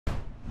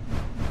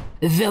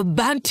The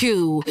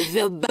Bantu.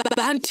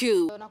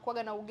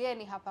 Unakuaga na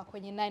ugeni hapa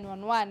kwenye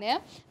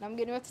 911 na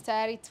mgeni wetu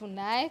tayari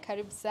tunaye,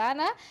 karibu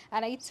sana.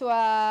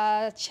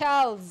 Anaitwa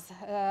Charles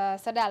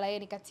Sadala, yeye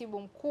ni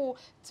katibu mkuu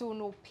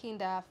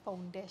Tunupinda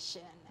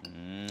Foundation.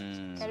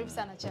 Karibu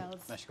sana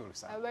Charles. Nashukuru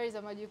sana. Habari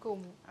za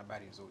majukumu?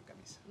 Habari nzuri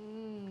kabisa.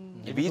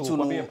 Hivi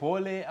tukwambie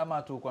pole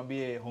ama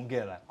tukwambie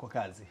hongera kwa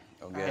kazi?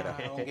 Hongera.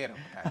 Hongera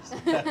kwa kazi.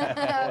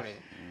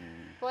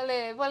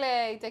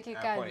 Pole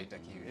itakikani. Pole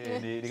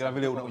itakiwe. Ni kama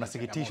vile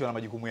unasikitishwa na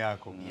majukumu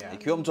yako.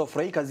 Ikiwa mtu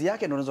afurahi kazi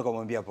yake ndio unaweza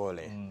kumwambia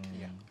pole.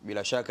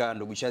 Bila shaka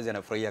ndugu Shazi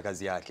anafurahia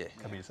kazi yake.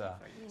 Kabisa.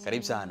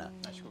 Karibu sana.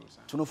 Nashukuru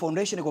sana. Tuna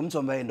foundation kwa mtu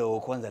ambaye ndo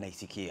kwanza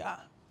anaisikia.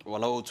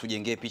 Walau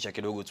tujengee picha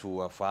kidogo tu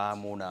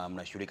wafahamu na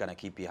mnashughulika na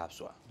kipi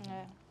haswa.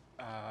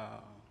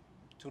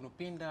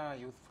 Tunupinda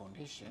Youth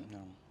Foundation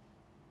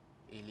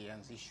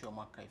ilianzishwa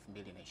mwaka 2022.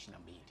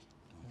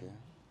 Okay.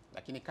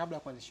 Lakini kabla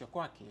ya kuanzishwa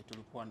kwake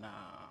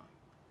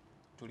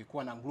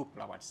tulikuwa na group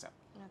la WhatsApp.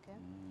 Okay.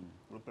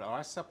 Group la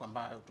WhatsApp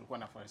ambayo tulikuwa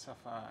na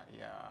falsafa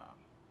ya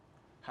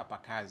hapa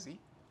kazi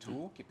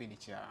tu kipindi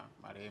cha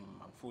marehemu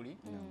Magufuli.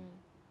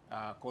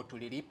 Kwa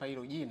tulilipa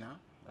hilo jina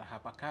la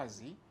hapa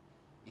kazi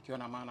ikiwa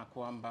na maana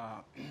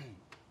kwamba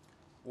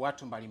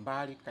watu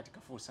mbalimbali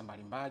katika fursa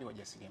mbalimbali,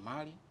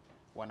 wajasiriamali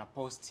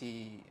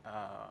wanaposti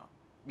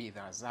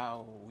bidhaa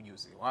zao,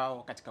 ujuzi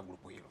wao katika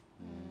grupu hilo.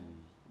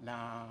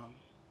 Na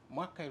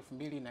mwaka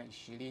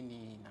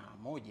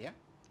 2021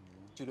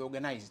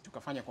 tuliorganize,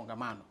 tukafanya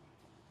kongamano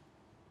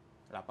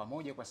la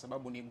pamoja kwa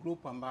sababu ni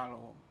grupu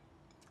ambalo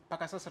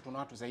mpaka sasa tuna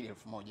watu zaidi ya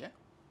 1000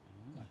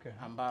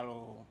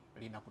 ambalo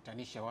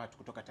linakutanisha watu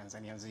kutoka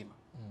Tanzania nzima.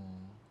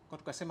 Kwa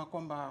tukasema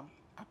kwamba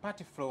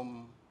apart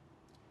from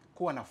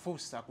kuwa na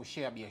fursa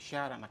kushare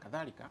biashara na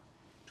kadhalika,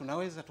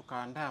 tunaweza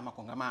tukaandaa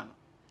makongamano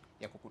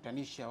ya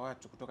kukutanisha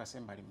watu kutoka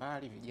sehemu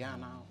mbalimbali,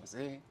 vijana,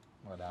 wazee,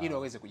 ili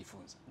waweze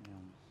kujifunza.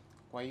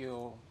 Kwa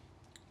hiyo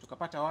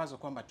tukapata wazo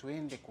kwamba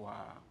tuende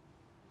kwa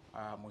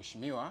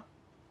Mheshimiwa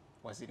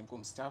Waziri Mkuu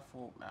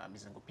mstaafu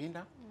Mzee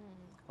Pinda,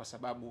 kwa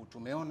sababu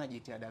tumeona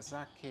jitihada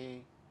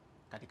zake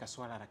katika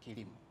swala la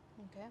kilimo.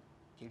 Okay.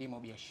 Kilimo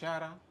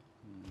biashara,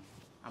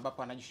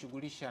 ambapo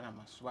anajishughulisha na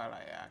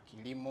masuala ya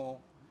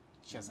kilimo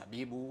cha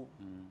zabibu,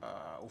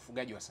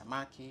 ufugaji wa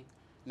samaki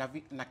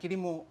na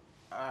kilimo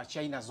cha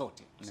aina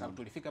zote. Kwa sababu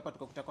tulifika hapa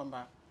tukakuta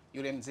kwamba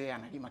yule mzee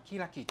analima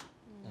kila kitu.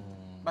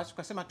 Basi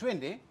tukasema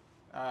twende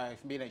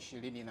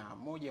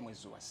 2021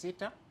 mwezi wa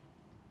 6,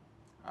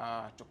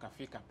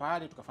 tukafika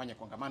pale tukafanya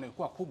kongamano,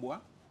 ilikuwa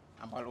kubwa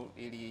ambalo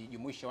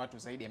ilijumuisha watu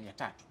zaidi ya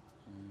 300.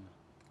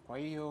 Kwa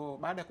hiyo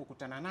baada ya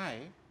kukutana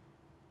naye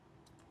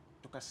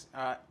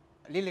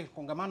lile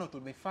kongamano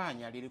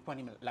tumefanya lilikuwa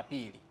ni la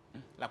pili.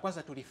 La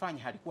kwanza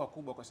tulifanya halikuwa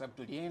kubwa kwa sababu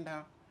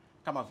tulienda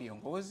kama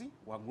viongozi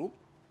wa group,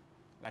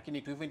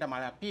 lakini tulivyoenda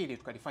mara ya pili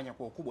tukalifanya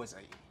kwa ukubwa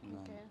zaidi.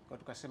 Okay. Kwa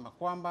tukasema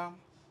kwamba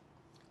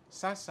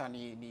sasa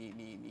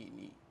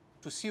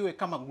tusiwe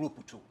kama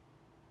group tu.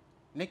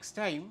 Next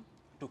time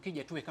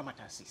tukija tuwe kama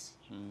taasisi.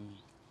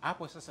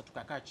 Hapo sasa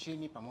tukakaa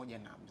chini pamoja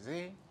na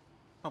mzee,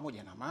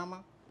 pamoja na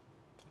mama,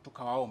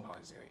 tukawaomba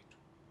wazee wetu.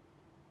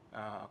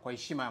 Kwa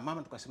heshima ya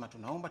mama tukasema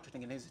tunaomba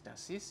tutengeneze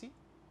taasisi,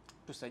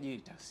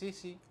 tusajili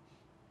taasisi,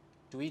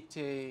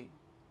 tuite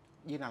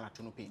jina la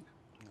Tunupinda.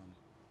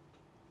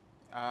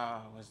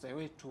 Wazee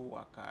wetu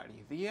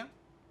wakaridhia,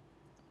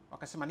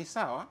 wakasema ni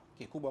sawa,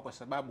 kikubwa kwa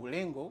sababu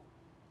lengo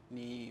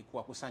ni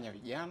kuwakusanya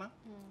vijana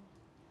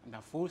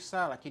na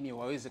fursa, lakini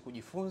waweze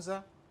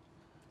kujifunza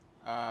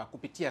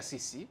kupitia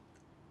sisi,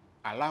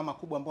 alama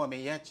kubwa ambayo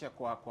wameiacha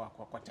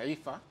kwa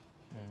taifa.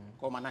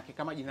 Kwa maanake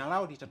kama jina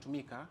lao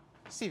litatumika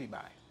si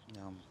vibaya.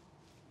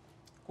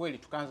 Kweli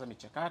tukaanza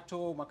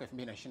michakato mwaka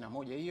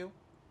 2021 hiyo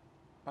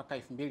mpaka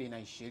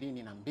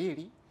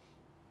 2022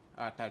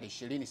 tarehe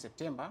 20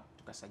 Septemba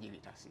tukasajili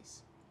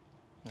taasisi.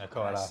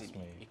 Ikawa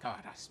rasmi.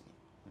 Ikawa rasmi.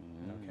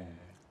 Okay.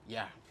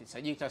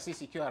 Sajili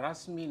taasisi ikiwa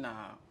rasmi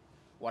na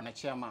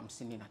wanachama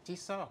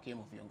 59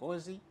 wakiwemo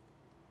viongozi,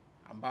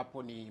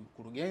 ambapo ni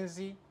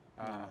mkurugenzi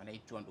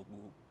anaitwa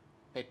ndugu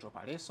Petro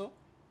Paleso,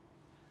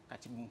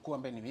 katibu mkuu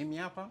ambaye ni mimi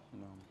hapa,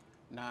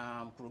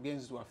 na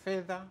mkurugenzi wa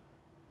fedha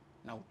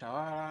na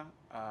utawala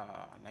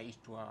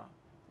anaitwa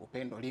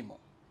Upendo Limo.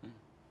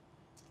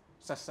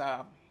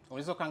 Sasa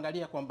unaweza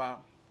kaangalia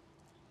kwamba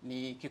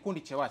ni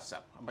kikundi cha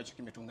WhatsApp ambacho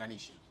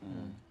kimetuunganisha.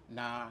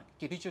 Na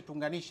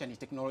kilichotuunganisha ni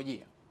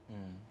teknolojia.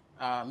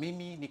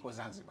 Mimi niko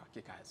Zanzibar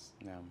kikazi.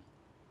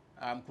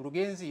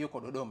 Mkurugenzi yuko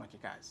Dodoma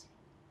kikazi.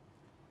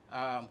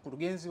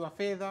 Mkurugenzi wa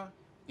fedha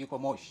yuko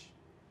Moshi.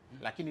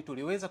 Lakini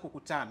tuliweza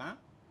kukutana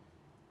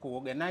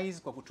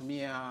kuorganize kwa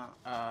kutumia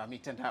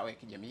mitandao ya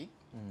kijamii,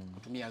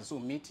 kutumia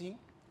Zoom meeting,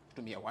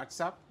 kutumia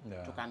WhatsApp,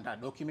 tukaandaa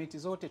dokumenti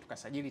zote,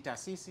 tukasajili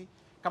taasisi.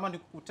 Kama ni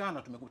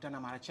kukutana, tumekutana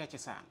mara chache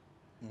sana.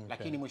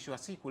 Lakini mwisho wa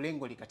siku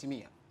lengo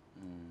likatimia.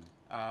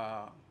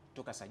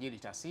 Tukasajili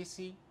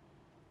taasisi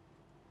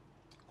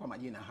kwa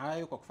majina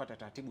hayo kwa kufuata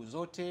taratibu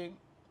zote.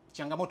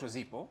 Changamoto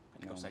zipo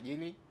katika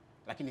usajili,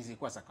 lakini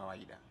zilikuwa za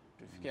kawaida.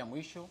 Tulifikia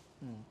mwisho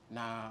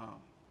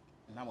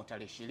mnamo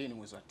tarehe 20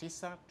 mwezi wa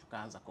 9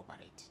 tukaanza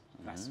corporate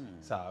rasmi.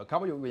 Sawa,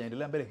 kabla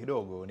hujaendelea mbele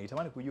kidogo,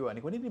 nitamani kujua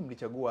ni kwa nini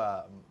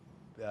mlichagua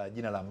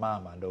jina la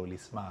mama ndo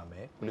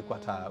lisimame kuliko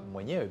hata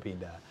mwenyewe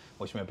Pinda,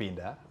 Mheshimiwa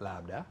Pinda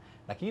labda.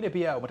 Na kingine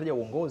pia umetaja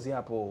uongozi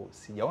hapo,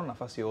 sijaona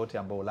nafasi yoyote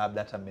ambayo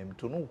labda hata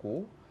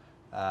mmemtunuku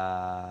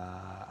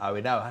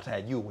awe nayo hata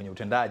ya juu kwenye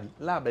utendaji,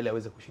 labda ili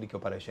aweze kushiriki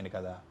operation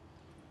kadhaa.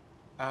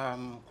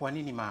 Kwa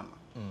nini mama?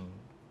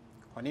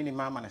 Kwa nini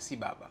mama na si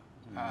baba?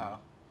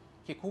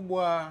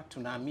 Kikubwa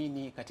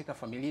tunaamini katika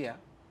familia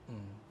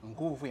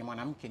nguvu ya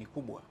mwanamke ni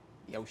kubwa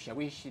ya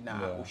ushawishi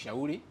na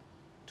ushauri.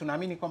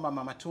 Tunaamini kwamba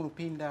Mama Tunu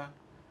Pinda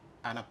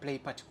ana play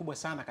part kubwa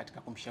sana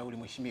katika kumshauri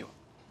mheshimiwa.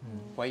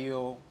 Kwa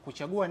hiyo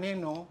kuchagua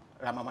neno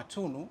la Mama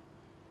Tunu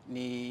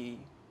ni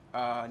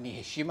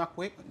heshima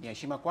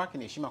kwake,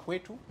 ni heshima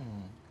kwetu.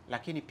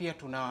 Lakini pia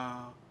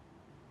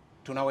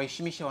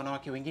tunawaheshimisha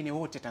wanawake wengine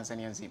wote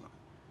Tanzania nzima.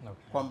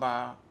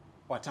 Kwamba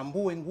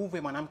watambue nguvu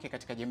ya mwanamke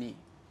katika jamii.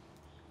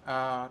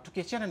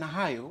 Tukiachana na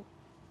hayo,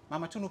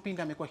 Mama Tunu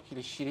Pinda amekuwa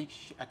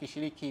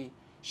akishiriki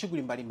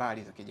shughuli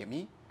mbalimbali za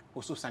kijamii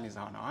hususan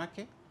za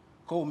wanawake.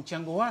 Kwa hiyo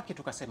mchango wake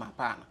tukasema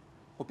hapana,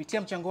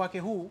 kupitia mchango wake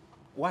huu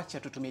wacha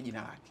tutumie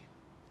jina lake.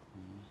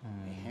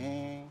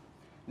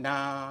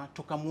 Na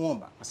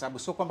tukamuomba, kwa sababu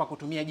sio kwamba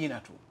kutumia jina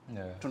tu,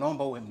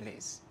 tunaomba uwe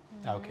mlezi.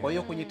 Kwa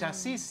hiyo kwenye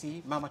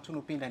taasisi Mama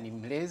Tunu Pinda ni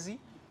mlezi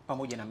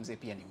pamoja na mzee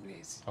pia ni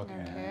mlezi.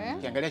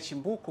 Ukiangalia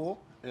chimbuko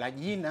la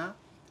jina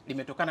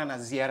limetokana na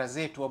ziara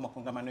zetu au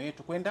makongamano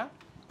yetu kwenda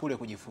kule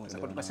kujifunza.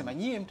 Kwa tukasema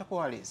nyie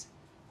mtakuwa walezi.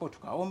 Kwa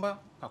tukaomba,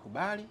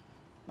 kakubali,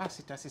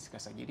 basi taasisi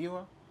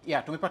kasajiliwa.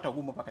 Tumepata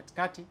ugumu pa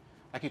katikati,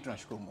 lakini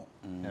tunashukuru Mungu.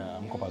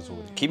 Mko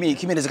pazuri. Kimi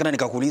inawezekana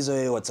nikakuuliza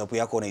wewe WhatsApp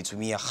yako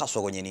unaitumia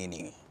haswa kwenye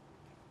nini?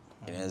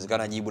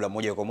 Inawezekana jibu la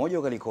moja kwa moja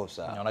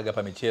ukalikosa. Naonaga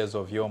hapa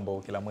michezo,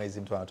 vyombo, kila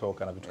mwezi mtu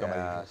anatoka na vitu kama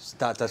hivyo.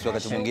 Status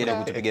wakati mwingine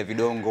kutupiga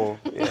vidongo.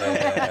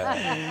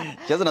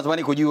 Sasa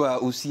natamani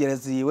kujua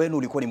usiazi wenu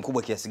ulikuwa ni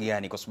mkubwa kiasi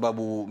gani, kwa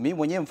sababu mimi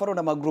mwenyewe mfano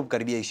na magroup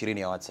karibia 20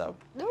 ya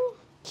WhatsApp.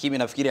 Kimi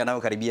nafikiri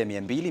anayo karibia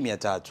 200,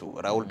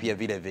 300. Raul pia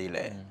vile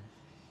vile.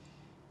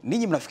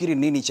 Ninyi mnafikiri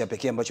nini cha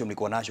pekee ambacho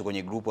mlikuwa nacho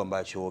kwenye grupu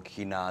ambacho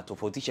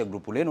kinatofautisha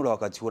grupu lenu la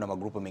wakati huo na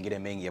magrupu mengine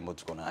mengi ambayo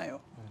tuko nayo?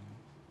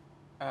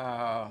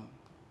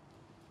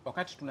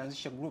 Wakati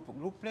tunaanzisha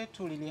group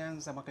letu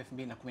lilianza mwaka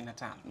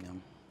 2015.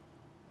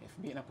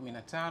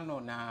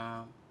 2015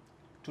 na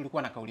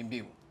tulikuwa na kauli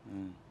mbiu.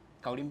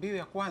 Kauli mbiu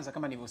ya kwanza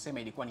kama nilivyosema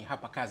ilikuwa ni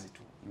hapa kazi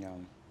tu.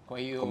 Kwa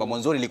hiyo kwamba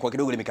mwanzoni ilikuwa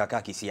kidogo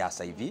limekaa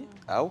kisiasa hivi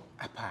au?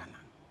 Hapana.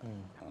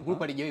 Group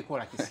halijawahi kuwa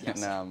la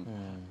kisiasa.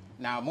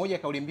 Na moja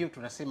kauli mbiu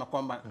tunasema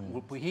kwamba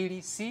grupu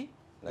hili si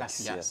la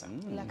siasa.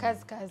 La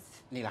kazi.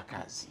 Ni la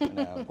kazi.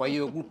 Kwa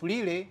hiyo grupu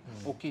lile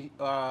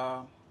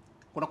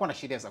kunakuwa na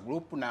sheria za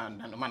group na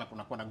maana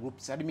kunakuwa na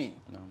group admin.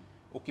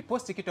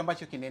 Ukiposti kitu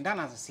ambacho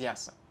kinaendana na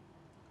siasa,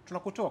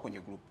 tunakutoa kwenye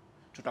group.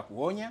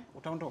 Tutakuonya,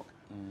 utaondoka.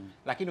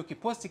 Lakini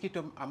ukiposti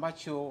kitu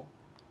ambacho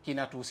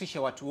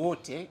kinatuhusisha watu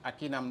wote,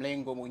 akina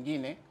mlengo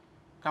mwingine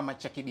kama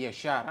cha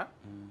kibiashara,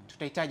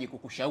 tutahitaji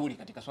kukushauri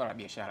katika swala la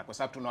biashara kwa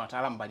sababu tuna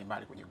wataalamu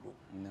mbalimbali kwenye group.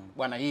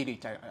 Bwana, hili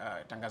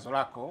tangazo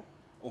lako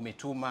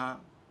umetuma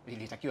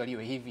lilitakiwa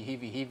liwe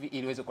hivi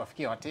ili uweze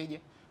kuwafikia wateja.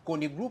 Kwa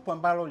ni group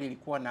ambalo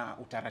lilikuwa na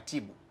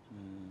utaratibu.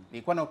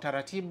 Lilikuwa na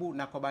utaratibu,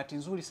 na kwa bahati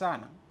nzuri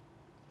sana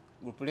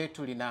group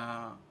letu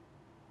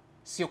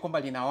sio kwamba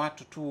lina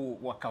watu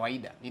tu wa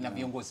kawaida, lina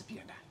viongozi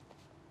pia ndani.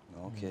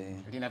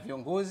 Lina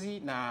viongozi,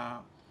 na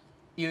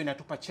hiyo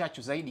inatupa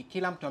chachu zaidi.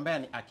 Kila mtu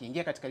ambaye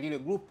akiingia katika lile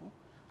group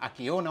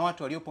akiona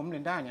watu waliopo mle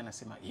ndani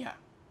anasema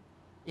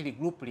ili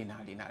group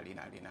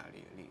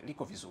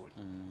liko vizuri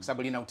kwa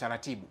sababu lina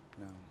utaratibu.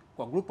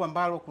 Kwa group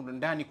ambalo kuna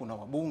ndani kuna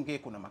wabunge,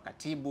 kuna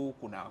makatibu,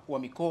 kuna wakuu wa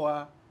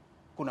mikoa,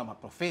 kuna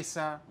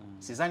maprofesa,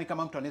 sidhani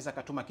kama mtu anaweza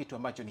katuma kitu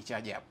ambacho ni cha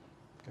ajabu.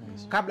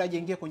 Kabla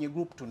hajaingia kwenye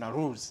group tuna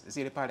rules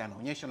zile pale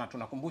anaonyesha na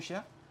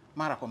tunakumbusha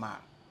mara kwa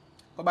mara.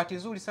 Kwa bahati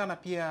nzuri sana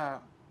pia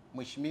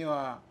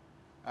Mheshimiwa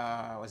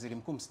Waziri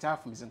Mkuu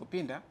mstaafu Mizengo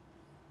Pinda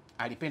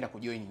alipenda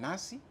kujoin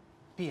nasi,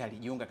 pia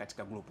alijiunga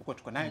katika group. Kwa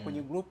tuko naye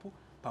kwenye group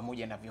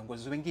pamoja na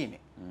viongozi wengine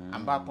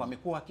ambapo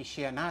amekuwa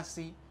akishare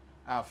nasi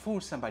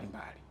fursa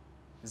mbalimbali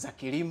za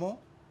kilimo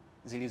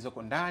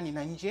zilizoko ndani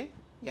na nje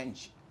ya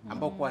nchi,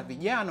 ambao kwa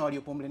vijana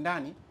waliopo mle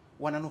ndani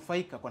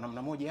wananufaika kwa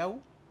namna moja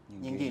au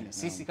nyingine.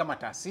 Sisi kama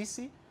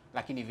taasisi,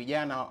 lakini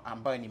vijana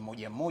ambao ni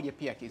mmoja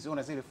pia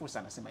akiziona zile fursa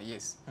anasema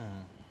yes.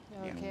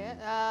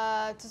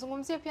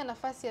 Tuzungumzie pia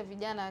nafasi ya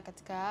vijana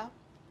katika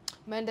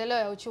maendeleo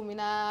ya uchumi,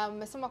 na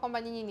mmesema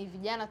kwamba nyinyi ni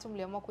vijana tu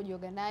mliamua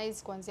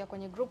kujiorganize kuanzia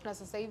kwenye group na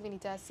sasa hivi ni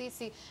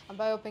taasisi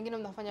ambayo pengine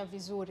mnafanya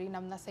vizuri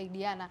na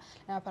mnasaidiana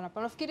na hapa na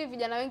hapa. Nafikiri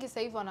vijana wengi sasa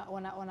hivi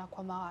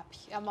wanakwama wapi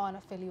ama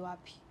wanafeli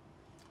wapi?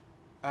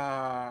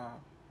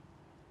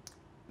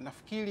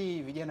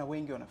 Nafikiri vijana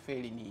wengi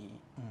wanafeli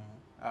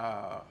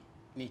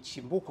ni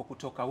chimbuko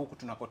kutoka huku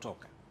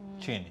tunakotoka.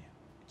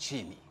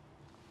 Chini.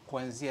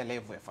 Kuanzia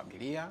level ya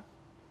familia,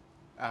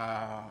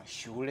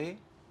 shule,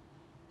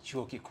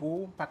 chuo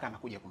kikuu mpaka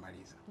anakuja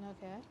kumaliza.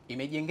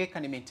 Imejengeka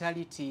ni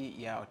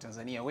mentality ya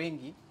Watanzania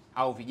wengi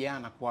au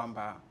vijana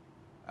kwamba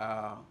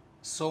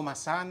soma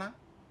sana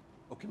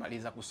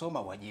ukimaliza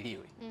kusoma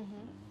uajiriwe.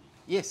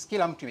 Yes,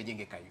 kila mtu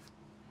imejengeka hivyo,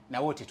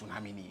 na wote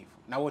tunaamini hivyo,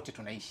 na wote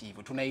tunaishi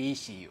hivyo,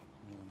 tunaiishi hiyo.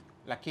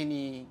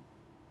 Lakini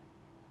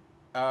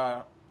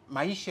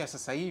maisha ya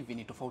sasa hivi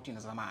ni tofauti na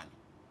zamani.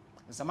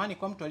 Zamani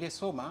kwa mtu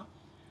aliyesoma,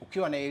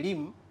 ukiwa na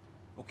elimu,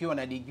 ukiwa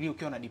na degree,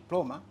 ukiwa na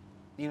diploma,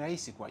 ni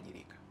rahisi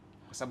kuajirika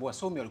kwa sababu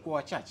wasomi walikuwa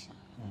wachache.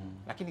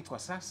 Lakini kwa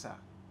sasa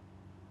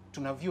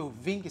tuna vyuo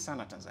vingi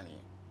sana Tanzania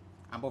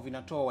ambao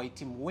vinatoa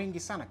wahitimu wengi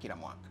sana kila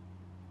mwaka.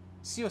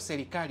 Sio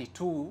serikali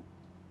tu,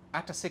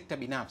 hata sekta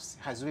binafsi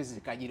haziwezi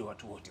zikaajiri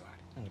watu wote wale.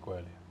 Ni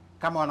kweli.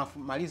 Kama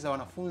wanamaliza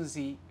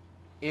wanafunzi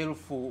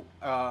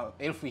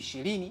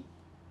 20,020,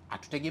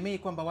 hatutegemei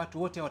kwamba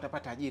watu wote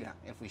watapata ajira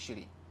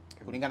 20,020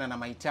 kulingana na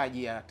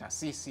mahitaji ya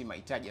taasisi,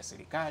 mahitaji ya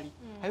serikali.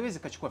 Haiwezi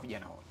kachukua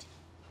vijana wote.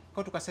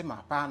 Kwa tukasema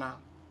hapana,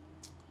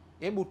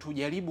 hebu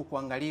tujaribu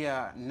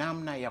kuangalia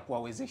namna ya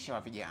kuwawezesha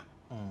wa vijana.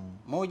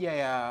 Moja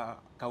ya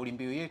kauli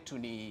mbiu yetu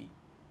ni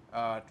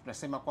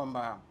tunasema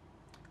kwamba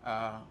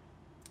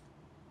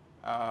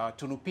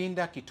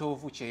tunupinda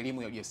kitovu cha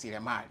elimu ya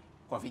ujasiriamali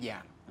kwa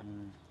vijana.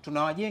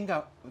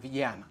 Tunawajenga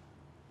vijana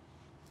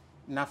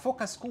na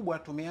focus kubwa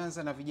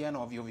tumeanza na vijana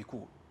wa vyuo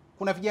vikuu.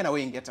 Kuna vijana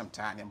wengi hata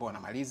mtaani ambao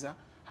wanamaliza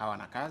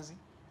hawana kazi,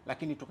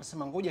 lakini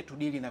tukasema ngoja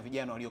tudili na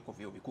vijana walioko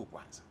vyuo vikuu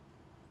kwanza.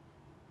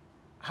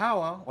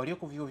 Hawa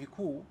walioko vyuo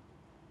vikuu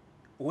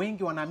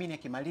wengi wanaamini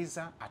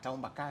akimaliza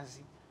ataomba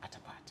kazi,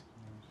 atapata.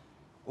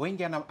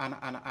 Wengi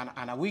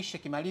anawish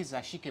akimaliza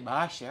ashike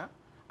bahasha,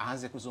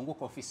 aanze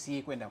kuzunguka ofisi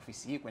hii kwenda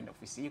ofisi hii kwenda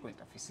ofisi hii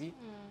kwenda ofisi hii.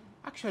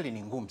 Actually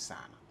ni ngumu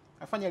sana.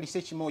 Afanya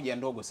research moja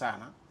ndogo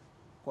sana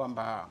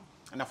kwamba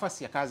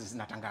nafasi ya kazi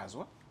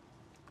zinatangazwa,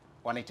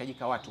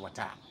 wanahitajika watu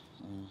 5.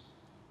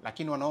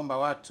 Lakini wanaomba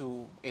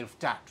watu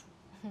 3,000.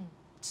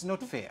 It's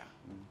not fair.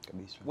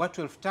 Kabisa.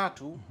 Watu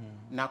 3,000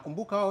 na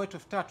kumbuka wao watu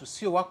 3,000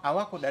 sio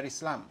hawako Dar es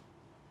Salaam.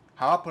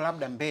 Hawapo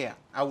labda Mbeya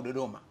au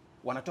Dodoma.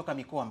 Wanatoka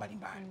mikoa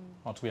mbalimbali.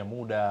 Wanatumia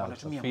muda,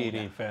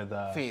 usafiri,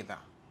 fedha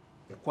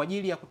kwa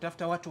ajili ya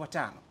kutafuta watu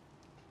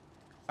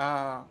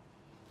 5.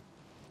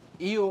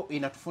 Hiyo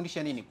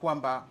inatufundisha nini?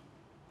 Kwamba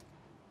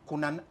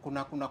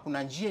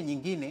kuna njia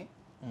nyingine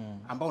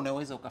ambao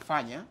unaweza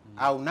ukafanya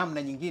au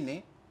namna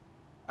nyingine.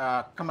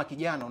 Kama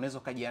kijana unaweza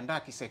ukajiandaa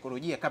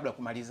kisaikolojia kabla ya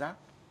kumaliza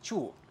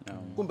chuo.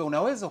 Kumbe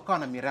unaweza ukawa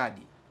na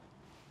miradi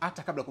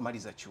hata kabla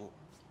kumaliza chuo.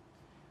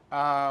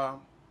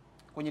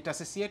 Kwenye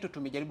taasisi yetu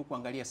tumejaribu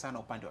kuangalia sana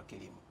upande wa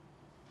kilimo.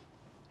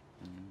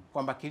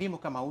 Kwamba kilimo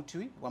kama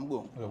uti wa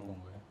mgongo.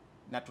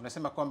 Na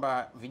tunasema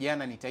kwamba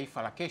vijana ni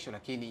taifa la kesho,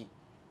 lakini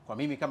kwa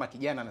mimi kama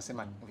kijana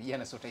nasema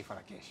vijana sio taifa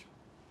la kesho.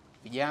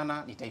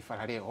 Vijana ni taifa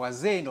la leo.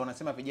 Wazee ndio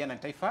wanasema vijana ni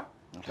taifa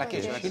la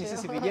kesho, lakini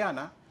sisi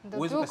vijana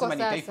huwezi kusema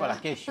ni taifa la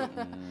kesho.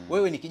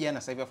 Wewe ni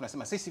kijana sasa hivi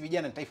unasema sisi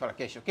vijana ni taifa la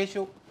kesho.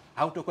 Kesho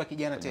hautakuwa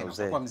kijana tena,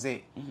 utakuwa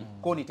mzee.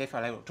 Kwa ni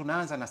taifa la leo.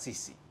 Tunaanza na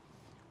sisi.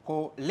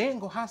 Kwa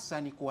lengo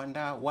hasa ni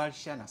kuandaa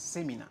warsha na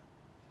semina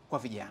kwa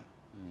vijana.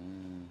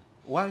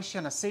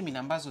 Warsha na semina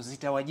ambazo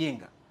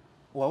zitawajenga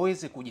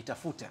waweze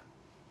kujitafuta.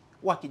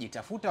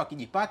 Wakijitafuta,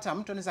 wakijipata,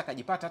 mtu anaweza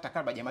akajipata hata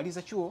kabla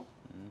hajamaliza chuo.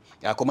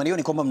 Kwa maana hiyo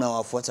ni kwamba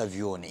mnawafuata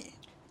vyuoni.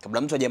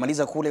 Kabla mtu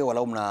hajamaliza kule,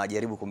 walau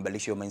mnajaribu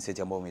kumbadilisha hiyo mindset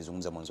ambayo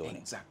umezungumza mwanzoni.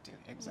 Exactly.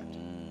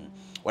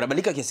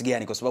 Wanabadilika kiasi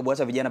gani? Kwa sababu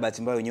hata vijana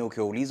bahati mbaya wenyewe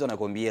ukiwauliza na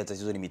kuambia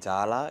tatizo ni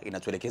mitaala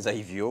inatuelekeza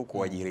hivyo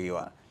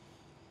kuajiriwa.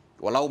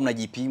 Walau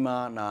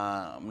mnajipima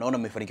na mnaona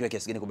mmefanikiwa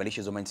kiasi gani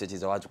kubadilisha hizo mindset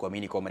za watu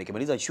kuamini kwamba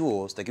nikimaliza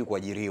chuo sitakiwi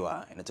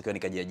kuajiriwa, inatakiwa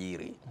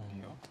nikajiajiri.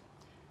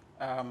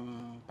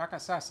 Mpaka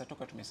sasa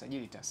toka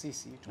tumesajili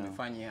taasisi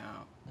tumefanya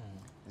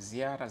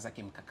ziara za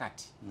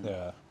kimkakati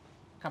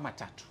kama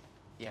 3.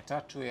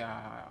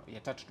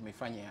 Ya tatu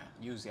tumefanya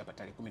juzi hapa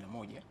tarehe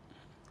 11,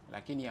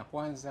 lakini ya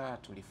kwanza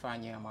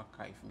tulifanya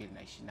mwaka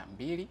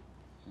 2022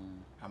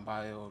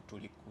 ambayo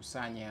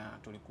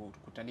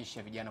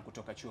tulikutanisha vijana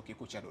kutoka Chuo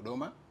Kikuu cha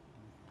Dodoma,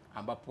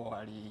 ambapo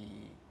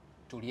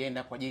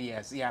tulienda kwa ajili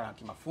ya ziara ya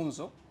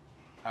kimafunzo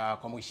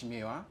kwa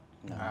mheshimiwa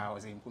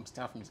Waziri Mkuu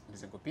mstaafu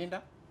Mzee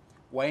Pinda,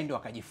 waende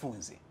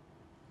wakajifunze.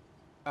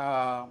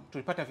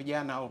 Tulipata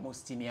vijana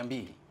almost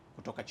 200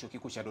 kutoka Chuo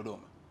Kikuu cha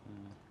Dodoma.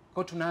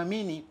 Kwa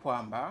tunaamini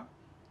kwamba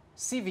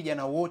si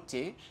vijana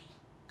wote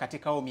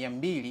katika hao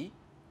 200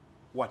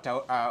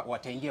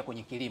 wataingia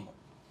kwenye kilimo,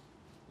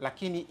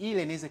 lakini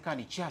ile inaweza kuwa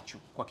ni chachu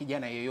kwa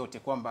kijana yeyote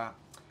kwamba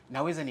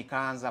naweza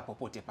nikaanza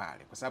popote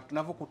pale, kwa sababu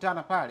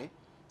tunavyokutana pale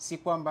si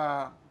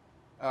kwamba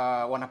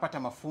wanapata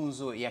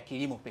mafunzo ya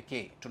kilimo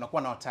pekee.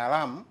 Tunakuwa na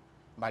wataalamu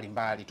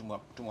mbalimbali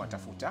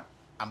tumewatafuta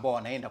ambao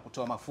wanaenda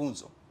kutoa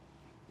mafunzo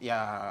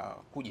ya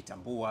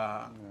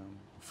kujitambua,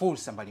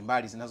 fursa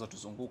mbalimbali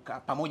zinazotuzunguka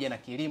pamoja na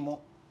kilimo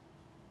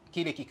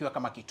kile kikiwa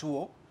kama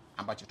kituo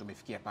ambacho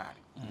tumefikia pale.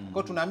 Kwa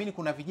hiyo tunaamini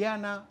kuna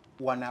vijana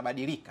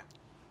wanabadilika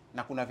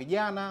na kuna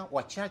vijana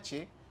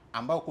wachache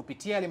ambao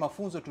kupitia yale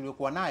mafunzo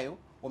tuliyokuwa nayo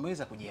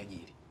wameweza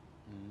kujiajiri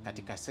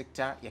katika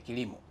sekta ya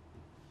kilimo.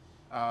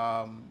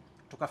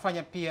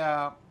 Tukafanya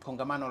pia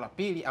kongamano la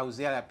pili au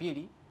ziara ya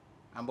pili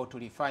ambao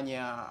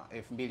tulifanya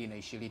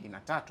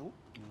 2023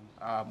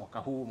 mwaka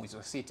huu mwezi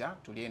wa 6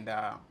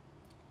 tulienda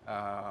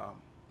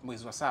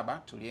mwezi wa 7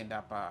 tulienda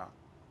hapa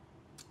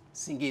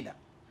Singida,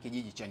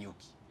 kijiji cha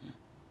nyuki.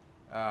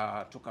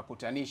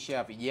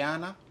 Tukakutanisha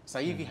vijana. Sasa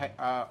hivi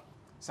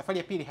safari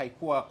ya pili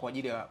haikuwa kwa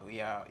ajili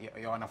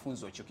ya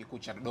wanafunzi wa chuo kikuu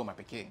cha Dodoma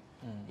pekee.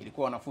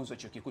 Ilikuwa wanafunzi wa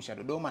chuo kikuu cha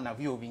Dodoma na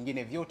vyuo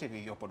vingine vyote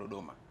vilivyopo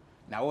Dodoma,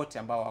 na wote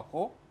ambao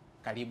wako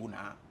karibu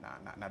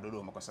na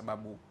Dodoma, kwa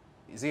sababu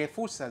zile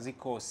fursa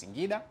ziko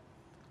Singida,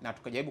 na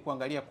tukajaribu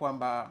kuangalia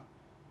kwamba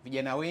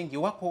vijana wengi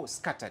wako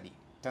scattered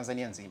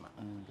Tanzania nzima,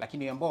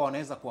 lakini ambao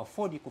wanaweza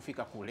kuafford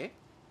kufika kule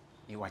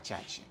ni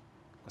wachache,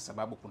 kwa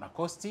sababu kuna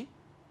kosti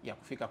ya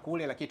kufika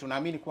kule. Lakini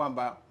tunaamini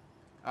kwamba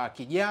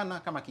kijana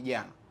kama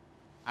kijana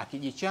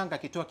akijichanga,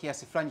 akitoa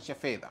kiasi fulani cha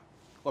fedha,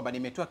 kwamba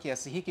nimetoa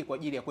kiasi hiki kwa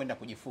ajili ya kwenda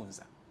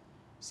kujifunza,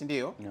 si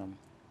ndio?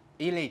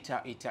 Ile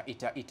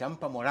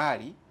itampa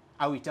morali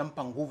au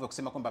itampa nguvu ya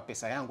kusema kwamba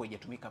pesa yangu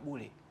haijatumika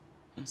bure.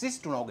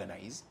 Sisi tuna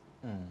organize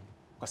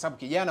kwa sababu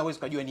kijana huwezi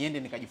kujua niende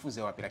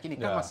nikajifunze wapi, lakini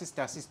kama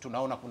sisi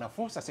tunaona kuna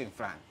fursa sehemu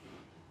fulani.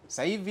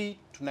 Sasa hivi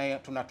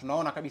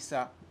tunaona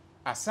kabisa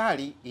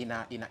asali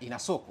ina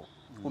soko.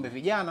 Kumbe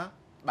vijana,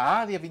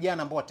 baadhi ya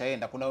vijana ambao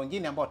wataenda, kuna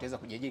wengine ambao wataweza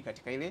kujiajiri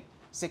katika ile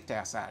sekta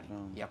ya asali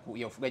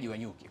ya ufugaji wa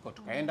nyuki. Kwa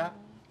tukaenda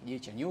kijiji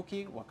cha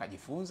nyuki,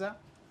 wakajifunza,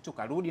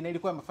 tukarudi na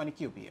ilikuwa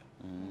mafanikio pia.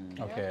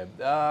 Okay.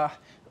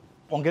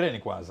 Hongereni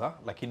kwanza,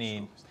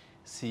 lakini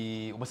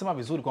umesema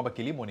vizuri kwamba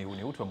kilimo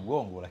ni uti wa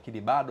mgongo,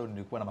 lakini bado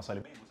nilikuwa na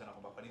maswali mengi sana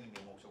kwamba kwa nini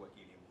mliamua kuchagua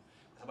kilimo.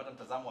 Kwa sababu hata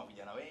mtazamo wa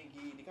vijana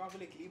wengi ni kama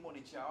vile kilimo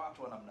ni cha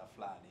watu wa namna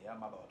fulani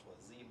ama watu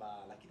wazima,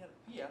 lakini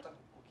pia hata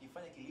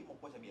ukifanya kilimo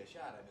kwa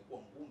biashara imekuwa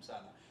ngumu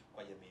sana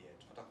kwa jamii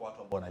yetu. Hata kwa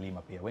watu ambao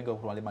wanalima pia. Wengi wao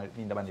wanalima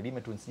ndaba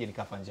nilime tu nisije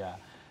nikafa njaa.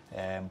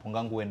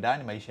 Mpungangu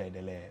uendani, maisha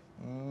yaendelee.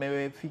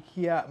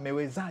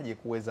 Mmewezaje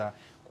kuweza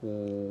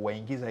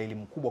kuwaingiza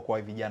elimu kubwa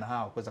kwa vijana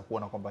hao kuweza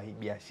kuona kwamba hii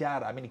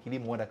biashara,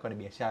 kilimo huenda kwa ni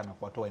biashara, na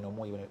kuwatoa eneo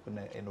moja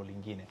kwenda eneo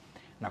lingine,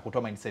 na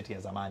kutoa mindset ya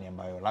zamani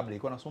ambayo labda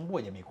ilikuwa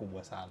inasumbua jamii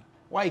kubwa sana?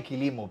 Why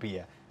kilimo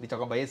pia? Licha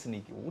kwamba yes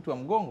ni uti wa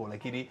mgongo,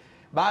 lakini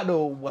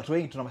bado watu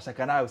wengi tuna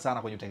mashaka nayo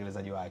sana kwenye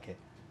utekelezaji wake.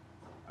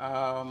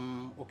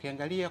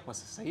 Ukiangalia kwa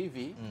sasa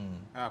hivi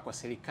kwa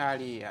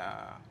serikali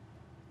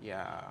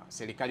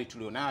serikali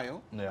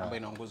tulionayo ambayo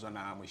inaongozwa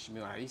na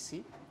Mheshimiwa Rais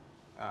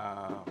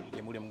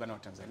Jamhuri ya Muungano wa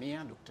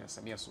Tanzania Dr.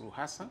 Samia Suluhu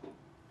Hassan,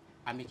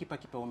 amekipa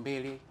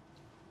kipaumbele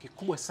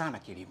kikubwa sana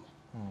kilimo.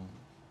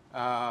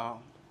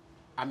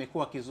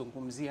 Amekuwa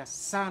akizungumzia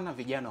sana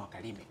vijana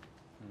wakalime.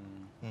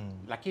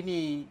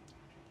 Lakini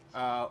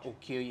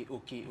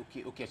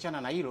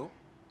ukiachana na hilo,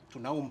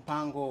 tunao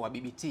mpango wa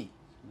BBT,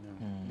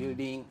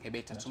 Building a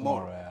Better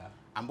Tomorrow,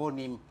 ambao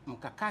ni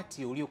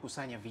mkakati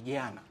uliokusanya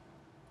vijana.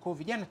 Kwa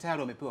vijana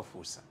tayari wamepewa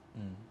fursa.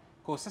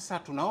 Kwa sasa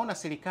tunaona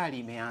serikali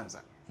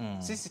imeanza.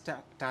 Sisi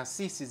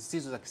taasisi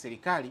zisizo za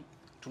kiserikali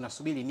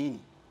tunasubiri nini?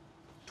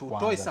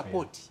 Tutoe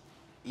support.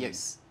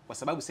 Yes. Kwa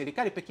sababu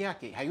serikali peke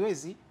yake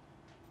haiwezi.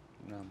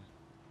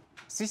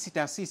 Sisi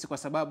taasisi, kwa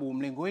sababu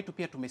mlengo wetu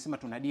pia tumesema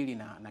tunadili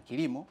na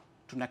kilimo,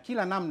 tuna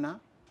kila namna,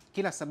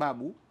 kila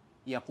sababu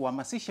ya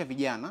kuhamasisha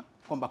vijana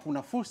kwamba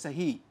kuna fursa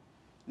hii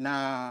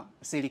na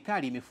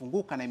serikali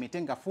imefunguka na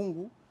imetenga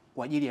fungu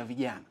kwa ajili ya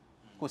vijana.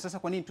 Kwa sasa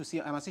kwa nini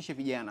tusihamasishe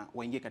vijana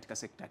waingie katika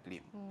sekta ya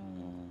kilimo?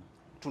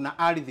 Tuna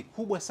ardhi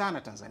kubwa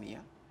sana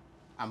Tanzania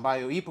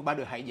ambayo ipo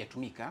bado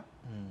haijatumika.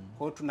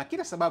 Kwa hiyo tuna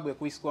kila sababu ya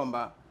kuhisi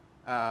kwamba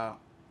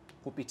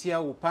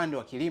kupitia upande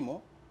wa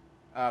kilimo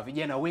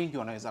vijana wengi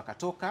wanaweza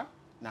wakatoka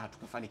na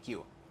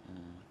tukafanikiwa.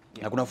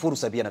 Na kuna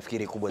fursa pia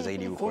nafikiri kubwa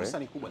zaidi huko. Fursa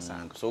ni kubwa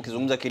sana. So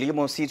ukizungumza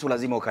kilimo, si tu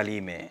lazima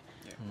ukalime.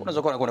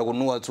 Unaweza kwenda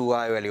kununua tu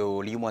hayo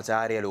yaliyolimwa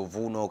tayari,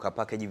 yaliyovunwa,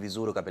 ukapackage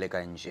vizuri,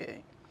 ukapeleka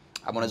nje.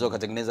 Ama unaweza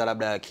ukatengeneza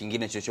labda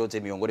kingine chochote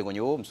miongoni kwenye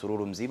huo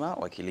msururu mzima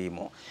wa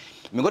kilimo.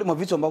 Miongoni mwa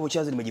vitu ambavyo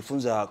Chazi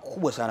nimejifunza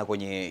kubwa sana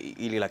kwenye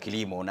ili la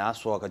kilimo, na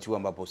haswa wakati huu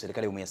ambapo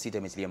serikali ya 6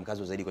 imetilia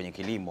mkazo zaidi kwenye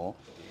kilimo,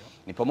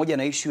 ni pamoja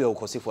na issue ya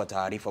ukosefu wa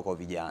taarifa kwa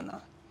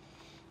vijana.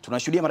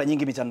 Tunashuhudia mara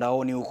nyingi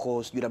mitandaoni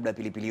huko, sijui labda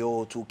pilipili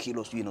hoho tu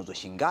kilo sijui inauzwa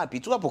shilingi ngapi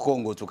tu hapo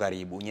Kongo tu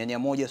karibu. Nyanya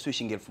moja sio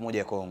shilingi 1000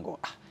 ya Kongo.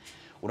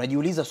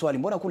 Unajiuliza swali,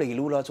 mbona kule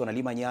Ilula watu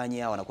wanalima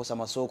nyanya, wanakosa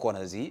masoko,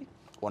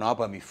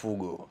 wanawapa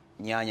mifugo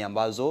nyanya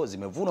ambazo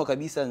zimevunwa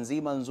kabisa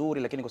nzima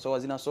nzuri, lakini kwa sababu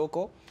hazina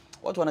soko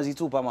watu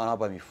wanazitupa ama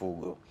wanawapa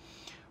mifugo.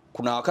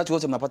 Kuna wakati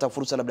wote mnapata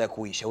fursa labda ya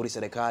kuishauri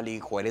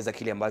serikali, kueleza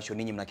kile ambacho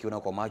ninyi mnakiona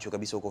kwa macho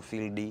kabisa huko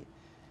field,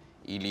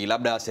 ili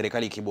labda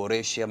serikali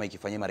ikiboreshe ama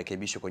ikifanyia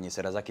marekebisho kwenye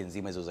sera zake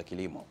nzima hizo za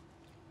kilimo?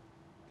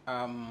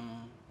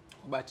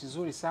 Bahati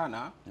nzuri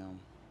sana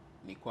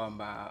ni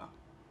kwamba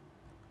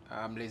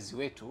mlezi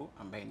wetu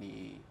ambaye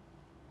ni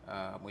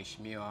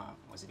Mheshimiwa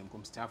Waziri Mkuu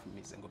mstaafu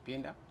Mzee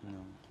Pinda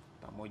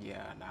pamoja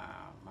na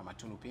Mama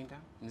Tunu Pinda,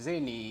 mzee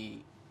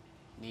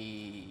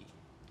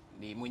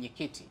ni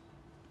mwenyekiti,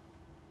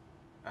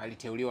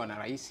 aliteuliwa na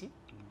Rais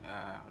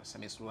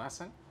Samia Suluhu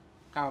Hassan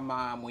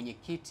kama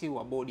mwenyekiti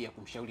wa bodi ya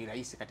kumshauri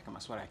rais katika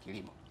masuala ya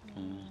kilimo.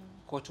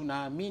 Kwa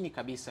tunaamini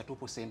kabisa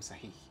tupo sehemu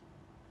sahihi.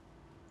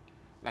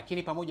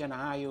 Lakini pamoja na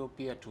hayo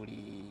pia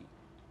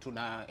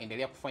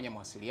tunaendelea kufanya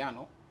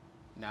mawasiliano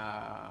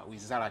na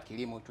Wizara ya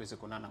Kilimo tuweze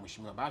kuonana na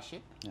Mheshimiwa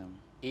Bashe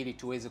ili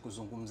tuweze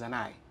kuzungumza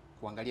naye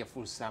kuangalia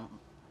fursa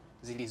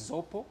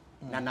zilizopo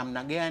na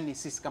namna gani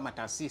sisi kama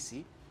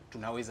taasisi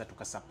tunaweza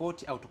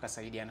tukasupport au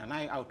tukasaidiana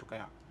naye au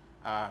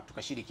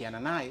tukashirikiana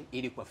naye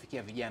ili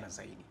kuwafikia vijana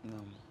zaidi.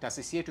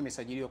 Taasisi yetu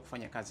imesajiliwa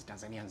kufanya kazi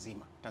Tanzania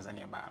nzima,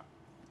 Tanzania bara.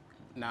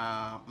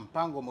 Na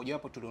mpango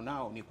mojawapo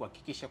tulionao ni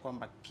kuhakikisha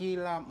kwamba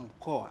kila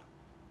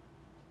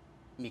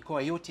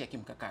mikoa yote ya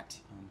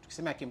kimkakati,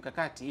 tukisema ya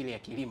kimkakati ile ya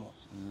kilimo,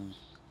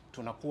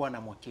 tunakuwa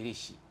na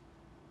mwakilishi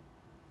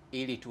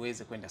ili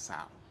tuweze kwenda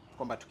sawa.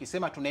 Kwamba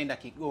tukisema tunaenda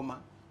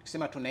Kigoma,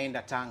 tukisema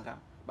tunaenda Tanga,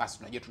 basi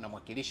tunajua tuna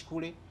mwakilishi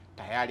kule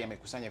tayari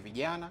amekusanya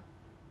vijana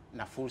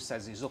na fursa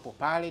zilizopo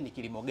pale, ni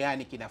kilimo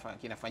gani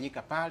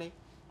kinafanyika pale,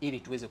 ili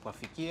tuweze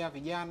kuwafikia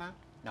vijana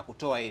na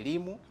kutoa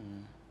elimu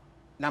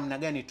namna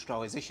gani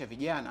tutawawezesha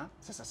vijana.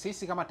 Sasa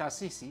sisi kama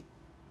taasisi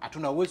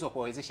hatuna uwezo wa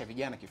kuwawezesha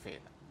vijana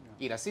kifedha,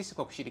 ila sisi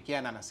kwa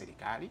kushirikiana na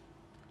serikali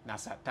na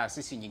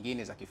taasisi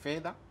nyingine za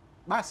kifedha,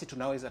 basi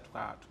tunaweza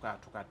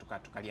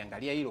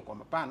tukaliangalia hilo kwa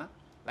mapana,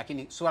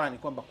 lakini swala ni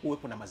kwamba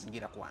kuwepo na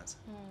mazingira kwanza.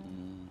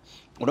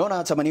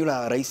 Unaona tamanio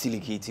la rais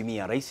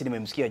likihitimia, rais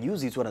nimemsikia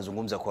juzi tu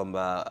anazungumza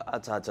kwamba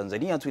hata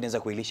Tanzania tu inaweza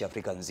kuilisha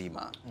Afrika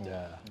nzima.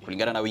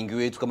 Kulingana na wingi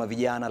wetu kama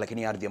vijana,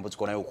 lakini ardhi ambayo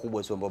tuko nayo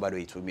kubwa tu ambayo bado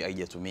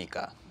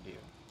haijatumika.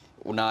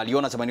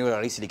 Unaliona tamanio la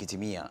rais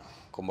likitimia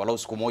kwamba lao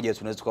siku moja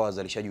tunaweza tukawa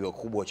wazalishaji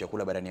wakubwa wa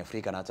chakula barani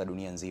Afrika na hata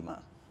dunia nzima?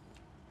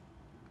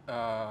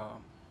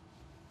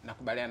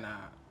 Nakubaliana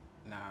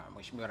na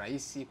Mheshimiwa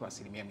Rais kwa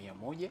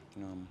 100%,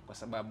 kwa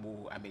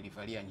sababu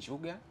amelivalia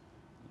njuga,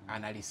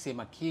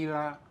 analisema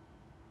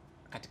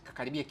katika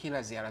karibia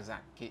kila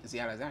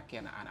ziara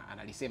zake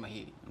analisema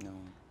hili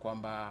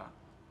kwamba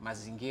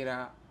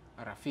mazingira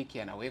rafiki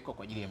yanawekwa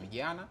kwa ajili ya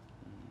vijana.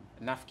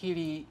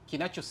 Nafikiri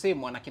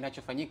kinachosemwa na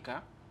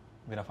kinachofanyika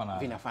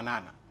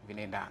vinafanana,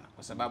 vinaendana,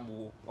 kwa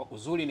sababu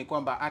uzuri ni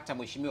kwamba hata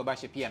Mheshimiwa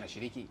Bashe pia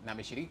anashiriki na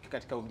ameshiriki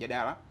katika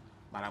mjadala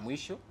mara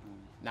mwisho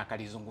na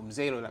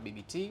akalizungumzia hilo la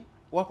BBT.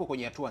 Wako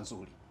kwenye hatua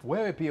nzuri.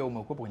 Wewe pia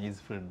umekuwa kwenye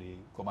hizi field,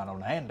 kwa maana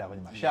unaenda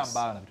kwenye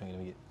mashamba na vitu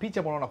vingine.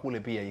 Picha unaona kule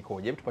pia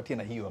ikoje? Hebu tupatie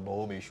na hiyo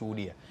ambayo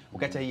umeshuhudia.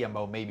 Ukiacha hii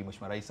ambayo maybe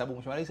Mheshimiwa Rais, sababu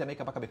Mheshimiwa Rais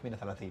ameweka mpaka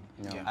 2030.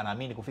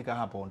 Anaamini kufika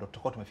hapo ndio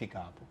tutakuwa tumefika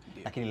hapo.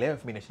 Lakini leo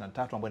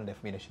 2023 ambayo ni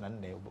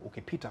 2024,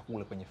 ukipita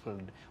kule kwenye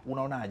field,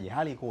 unaonaje?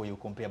 Hali ikoje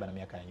ukompare na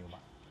miaka ya nyuma?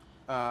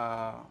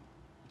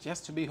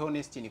 Just to be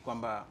honest ni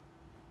kwamba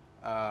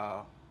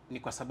ni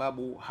kwa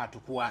sababu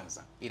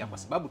hatukuanza, ila kwa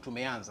sababu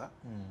tumeanza,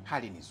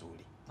 hali ni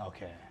nzuri.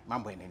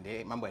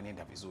 Mambo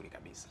yanaenda vizuri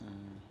kabisa.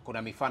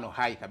 Kuna mifano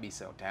hai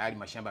kabisa, tayari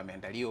mashamba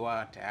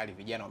yameandaliwa, tayari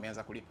vijana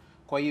wameanza kulima.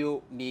 Kwa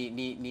hiyo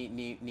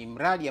ni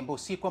mradi ambao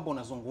si kwamba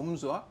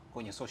unazungumzwa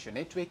kwenye social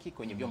network,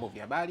 kwenye vyombo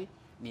vya habari,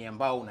 ni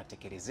ambao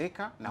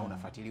unatekelezeka na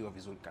unafuatiliwa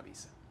vizuri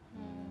kabisa.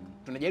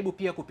 Tunajaribu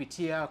pia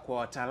kupitia kwa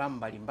wataalamu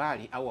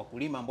mbalimbali au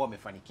wakulima ambao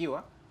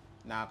wamefanikiwa,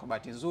 na kwa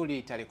bahati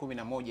nzuri tarehe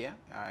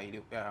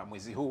 11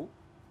 mwezi huu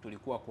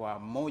tulikuwa kwa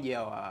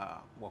mmoja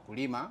wa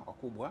wakulima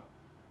wakubwa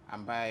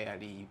ambaye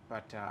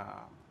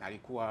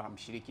alikuwa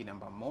mshiriki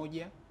namba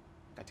 1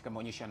 katika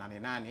maonyesho ya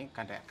 88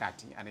 kanda ya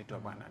kati, anaitwa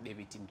bwana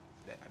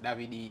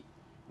David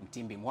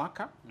Mtimbi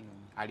Mwaka.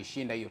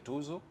 Alishinda hiyo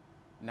tuzo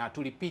na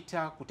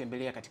tulipita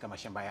kutembelea katika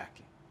mashamba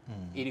yake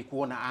ili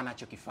kuona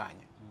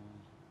anachokifanya.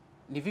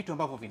 Ni vitu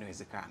ambavyo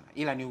vinawezekana,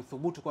 ila ni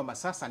uthubutu kwamba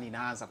sasa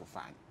ninaanza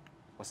kufanya,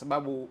 kwa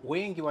sababu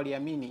wengi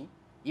waliamini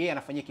yeye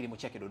anafanyia kilimo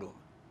chake Dodoma,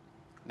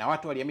 na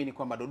watu waliamini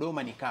kwamba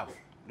Dodoma ni kavu,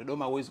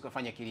 Dodoma huwezi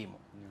kufanya kilimo.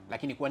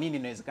 Lakini kwa nini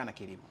inawezekana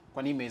kilimo?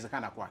 Kwa nini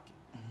imewezekana kwake?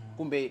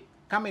 Kumbe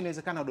kama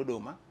inawezekana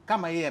Dodoma,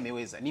 kama yeye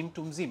ameweza, ni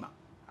mtu mzima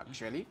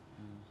actually.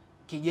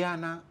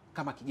 Kijana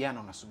kama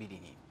kijana unasubiri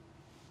nini?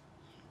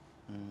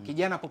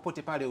 Kijana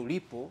popote pale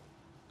ulipo,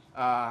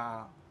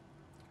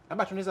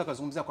 labda tunaweza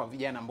kuzungumzia kwa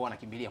vijana ambao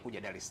wanakimbilia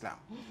kuja Dar es Salaam.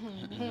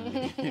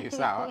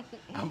 Sawa?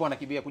 Ambao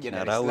wanakimbilia kuja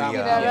Dar es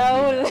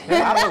Salaam.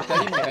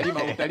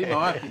 Hapo utalima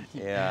wapi?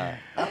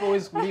 Hapo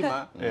huwezi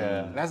kulima.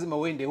 Lazima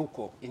uende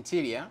huko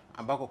interior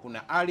ambako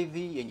kuna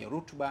ardhi yenye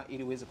rutuba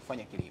ili uweze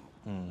kufanya kilimo.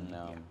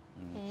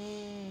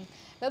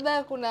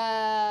 Labda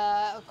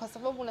kwa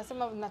sababu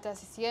unasema na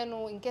taasisi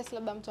yenu, in case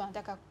labda mtu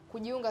anataka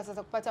kujiunga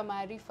sasa kupata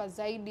maarifa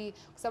zaidi,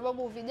 kwa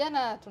sababu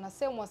vijana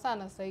tunasemwa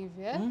sana sasa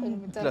hivi kwenye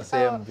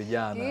mitandao,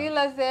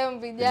 kila sehemu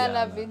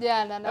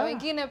vijana na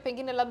wengine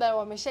pengine labda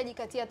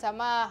wameshajikatia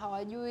tamaa,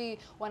 hawajui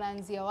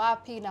wanaanzia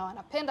wapi na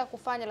wanapenda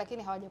kufanya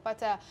lakini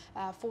hawajapata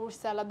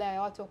fursa labda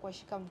ya watu wa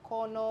kuwashika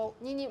mkono.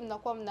 Nyinyi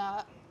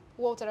mnakuwa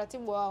huo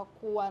utaratibu wa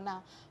kuwa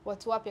na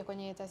watu wapya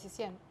kwenye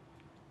taasisi yenu?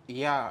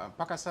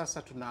 Mpaka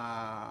sasa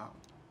tuna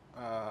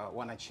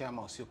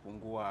wanachama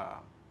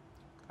wasiopungua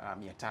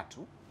 300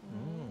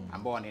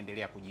 ambao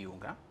wanaendelea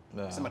kujiunga.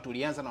 Sema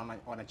tulianza na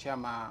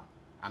wanachama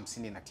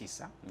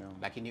 59,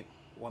 lakini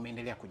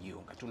wameendelea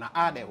kujiunga. Tuna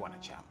ada ya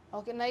wanachama.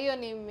 Na hiyo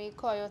ni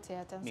mikoa yote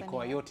ya Tanzania?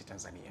 Mikoa yote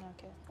Tanzania.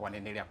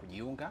 Wanaendelea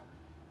kujiunga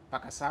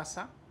mpaka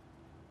sasa,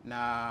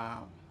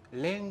 na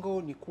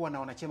lengo ni kuwa na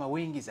wanachama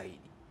wengi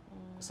zaidi.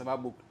 Kwa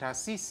sababu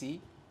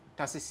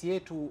taasisi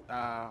yetu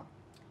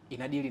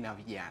inadili na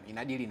vijana,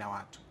 inadili na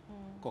watu.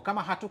 Kwa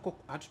kama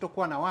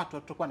hatutokuwa na watu,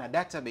 hatutokuwa na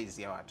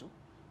database ya watu,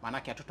 maana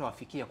yake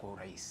hatutawafikia kwa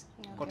urahisi.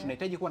 Kwa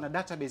tunahitaji kuwa na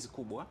database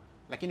kubwa,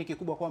 lakini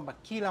kikubwa kwamba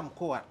kila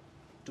mkoa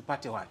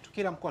tupate watu,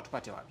 kila mkoa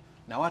tupate watu,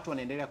 na watu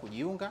wanaendelea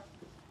kujiunga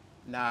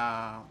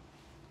na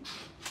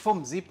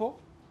form zipo.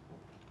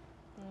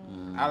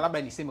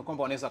 Labda niseme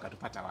kwamba wanaweza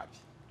wakatupata wapi.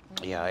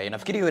 Yeah,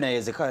 nafikiri hiyo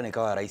inawezekana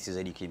ikawa rahisi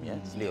zaidi Kimya,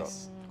 ndio.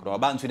 Kuna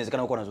mabantu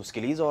inawezekana huko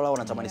wanazosikiliza wala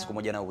wanatamani siku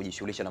moja nao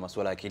kujishughulisha na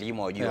masuala ya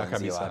kilimo, wajue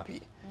waanzie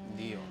wapi.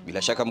 Ndio.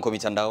 Bila shaka mko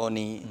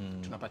mitandaoni.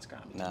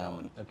 Tunapatikana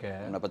mitandaoni.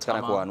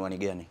 Unapatikana kwa anwani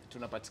gani?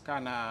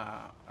 Tunapatikana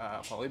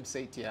kwa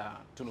website ya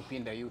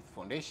Tunupinda Youth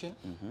Foundation.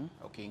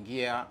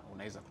 Ukiingia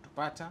unaweza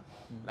kutupata.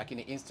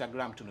 Lakini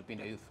Instagram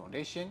Tunupinda Youth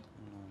Foundation,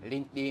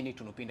 LinkedIn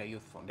Tunupinda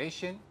Youth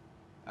Foundation.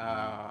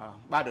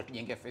 Bado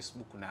tujaingia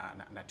Facebook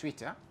na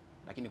Twitter,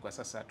 lakini kwa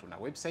sasa tuna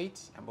website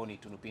ambayo ni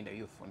Tunupinda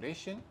Youth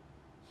Foundation.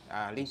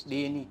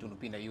 LinkedIn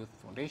Tunupinda Youth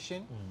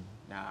Foundation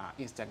na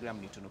Instagram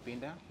ni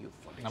Tunupinda Youth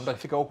Foundation. Na mtu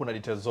akifika huko na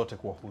details zote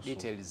kuwahusu.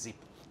 Details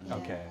zipo.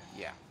 Okay.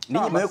 Yeah.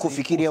 Ninyi mmewahi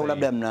kufikiria au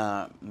labda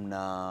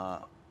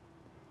mna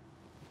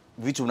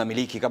vitu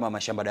mnamiliki kama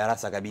mashamba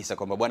darasa kabisa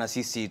kwamba bwana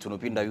sisi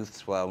Tunupinda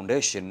Youth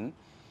Foundation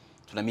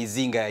tuna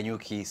mizinga ya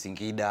nyuki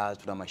Singida,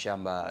 tuna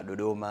mashamba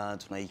Dodoma,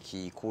 tuna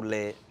hiki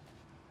kule,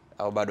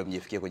 au bado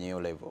mjefikia kwenye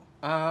hiyo level?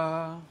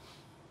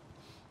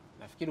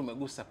 Nafikiri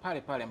umegusa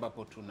pale pale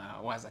ambapo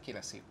tunawaza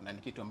kila siku na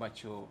ni kitu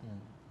ambacho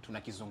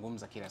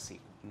tunakizungumza kila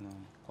siku.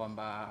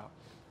 Kwamba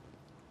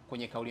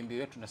kwenye kauli mbiu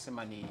yetu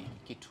tunasema ni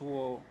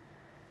kituo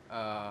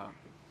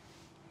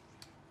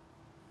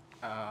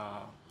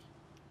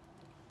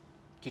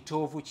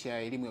kitovu cha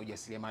elimu ya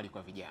ujasiriamali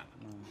kwa vijana.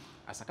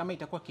 Sasa kama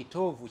itakuwa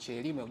kitovu cha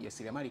elimu ya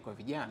ujasiriamali kwa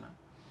vijana,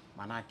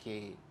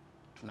 manake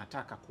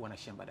tunataka kuwa na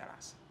shamba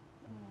darasa.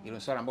 Hilo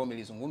ni swala ambalo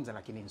umelizungumza,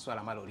 lakini ni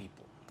swala ambalo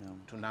lipo.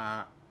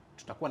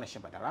 Tutakuwa na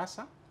shamba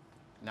darasa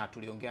na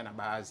tuliongea na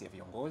baadhi ya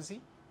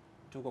viongozi,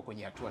 tuko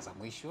kwenye hatua za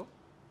mwisho.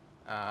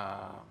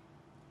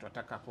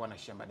 Tunataka kuwa na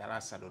shamba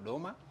darasa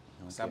Dodoma,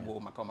 kwa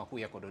sababu makao makuu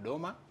yako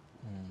Dodoma.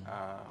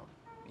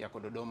 Yako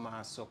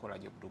Dodoma, soko la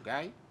Job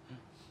Dugai.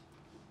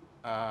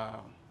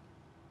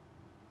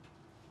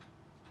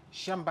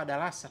 Shamba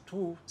darasa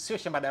tu, sio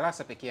shamba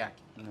darasa peke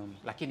yake,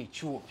 lakini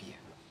chuo pia.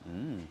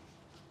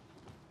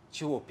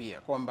 Chuo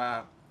pia,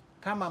 kwamba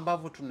kama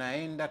ambavyo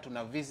tunaenda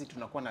tuna visit,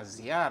 tunakuwa na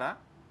ziara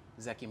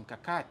za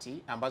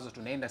kimkakati ambazo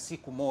tunaenda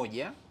siku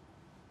moja,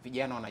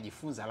 vijana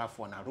wanajifunza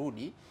alafu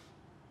wanarudi.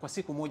 Kwa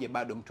siku moja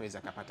bado mtu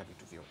aweza kupata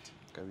vitu vyote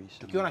Kabisa.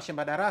 Tukiwa na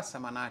shamba darasa,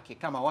 manake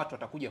kama watu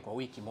watakuja kwa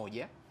wiki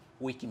moja,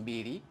 wiki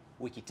mbili,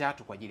 wiki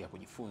tatu kwa ajili ya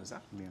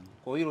kujifunza.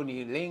 Kwa hiyo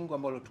ni lengo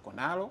ambalo tuko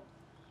nalo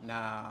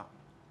na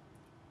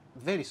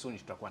very soon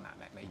tutakuwa na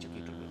hicho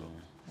kitu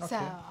Dodoma.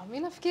 Sawa, mimi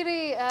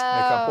nafikiri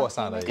Imekaa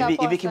sana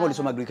hivi. Kimo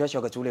ulisoma agriculture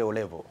wakati ule O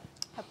level?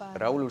 Hapana.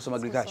 Raul ulisoma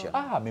agriculture?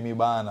 Mimi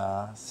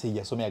bana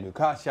sijasomea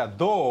agriculture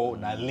though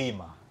na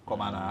lima kwa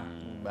maana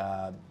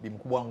bibi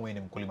mkubwa wangu ni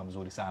mkulima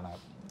mzuri sana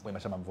kwa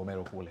mashamba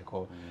Mvomero kule.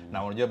 Kwa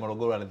na unajua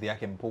Morogoro ardhi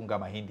yake mpunga,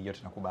 mahindi yote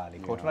nakubali.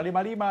 Kwa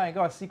tunalima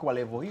ingawa si kwa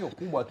level hiyo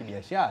kubwa ya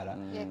kibiashara,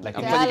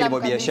 lakini mfanye kilimo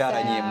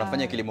biashara nyinyi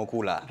mnafanya kilimo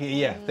kula.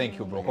 Yeah, thank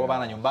you bro. Kwa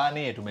bana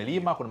nyumbani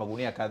tumelima, kuna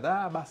magunia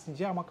kadhaa, basi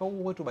njaa mwaka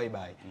huu wetu bye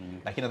bye.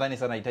 Lakini nadhani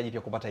sana nahitaji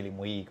pia kupata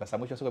elimu hii kwa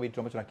sababu mwisho wa siku kitu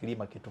ambacho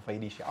tunakilima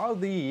kitufaidisha.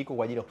 Ardhi hii iko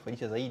kwa ajili ya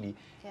kutufaidisha zaidi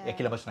ya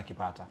kile ambacho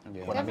tunakipata.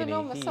 Kwa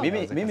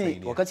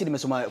Mimi wakati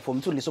nimesoma form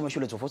 2 nilisoma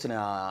shule tofauti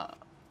na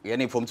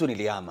yani form 2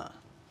 nilihama.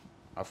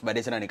 Alafu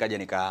baadaye tena nikaja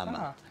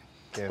nikahama.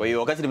 Kwa hiyo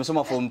wakati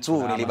nimesoma form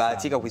 2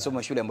 nilibahatika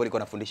kuisoma shule ambayo ilikuwa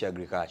inafundisha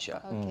agriculture.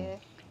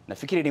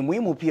 Nafikiri ni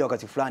muhimu pia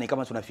wakati fulani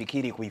kama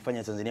tunafikiri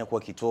kuifanya Tanzania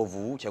kuwa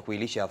kitovu cha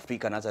kuilisha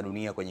Afrika na hata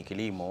dunia kwenye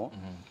kilimo.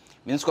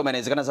 Mimi kama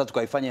inawezekana sasa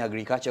tukaifanya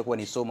agriculture kuwa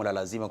ni somo la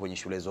lazima kwenye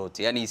shule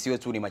zote. Yaani isiwe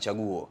tu ni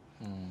machaguo.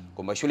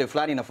 Kwamba shule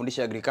fulani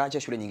inafundisha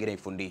agriculture, shule nyingine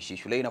haifundishi.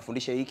 Shule hii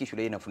inafundisha hiki,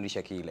 shule hii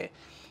inafundisha kile.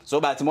 So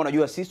bahati mbaya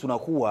unajua sisi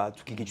tunakuwa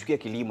tukikichukia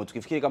kilimo,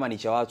 tukifikiri kama ni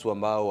cha watu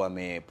ambao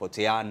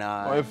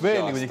wamepoteana,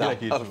 kwenye kila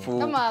kitu.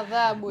 Kama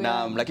adhabu.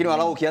 Naam, lakini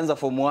walau ukianza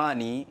form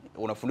 1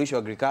 unafundishwa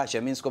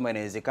agriculture, means kama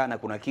inawezekana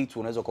kuna kitu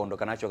unaweza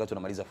kuondoka nacho wakati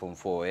unamaliza form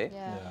 4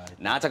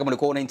 Na hata kama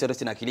ulikuwa una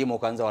interest na kilimo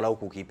ukaanza walau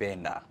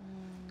kukipenda.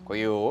 Kwa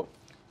hiyo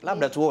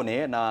labda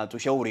tuone na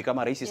tushauri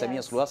kama Rais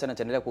Samia Suluhu Hassan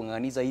ataendelea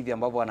kung'ang'aniza hivi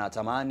ambavyo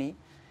anatamani,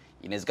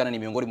 inawezekana ni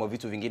miongoni mwa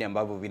vitu vingine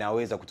ambavyo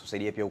vinaweza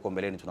kutusaidia pia huko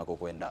mbeleni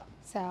tunakokwenda.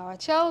 Sawa,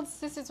 Charles,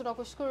 sisi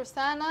tunakushukuru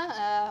sana.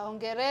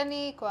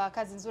 Hongereni kwa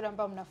kazi nzuri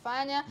ambayo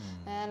mnafanya.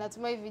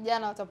 Natumai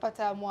vijana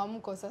watapata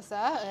mwamko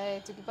sasa.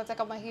 Tukipata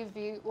kama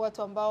hivi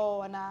watu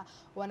ambao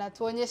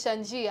wanatuonyesha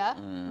njia,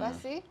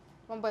 basi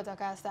mambo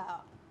yatakaa sawa.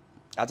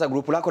 Hata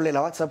grupu lako lile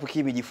la WhatsApp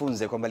Kimi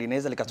jifunze kwamba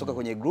linaweza likatoka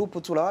kwenye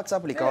grupu tu la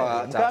WhatsApp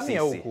likawa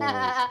taasisi.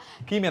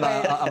 Kimi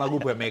ana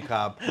grupu ya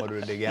makeup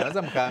model gani?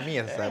 Anaweza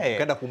mkahamia sasa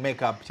ukaenda ku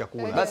makeup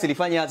chakula. Basi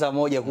lifanye hata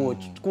moja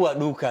kuwa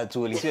duka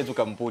tu, lisiwe tu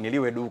kampuni,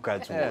 liwe duka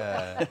tu.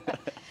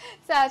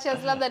 Sawa,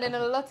 Charles, labda neno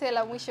lolote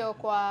la mwisho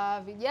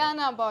kwa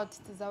vijana ambao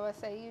tutazama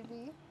sasa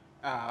hivi?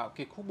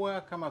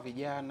 Kikubwa kama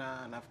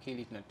vijana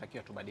nafikiri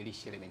tunatakiwa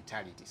tubadilishe ile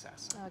mentality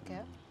sasa.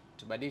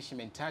 Tubadilishe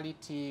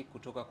mentality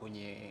kutoka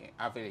kwenye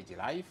average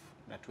life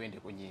na tuende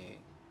kwenye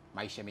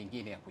maisha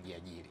mengine ya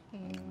kujiajiri.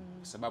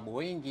 Kwa sababu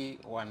wengi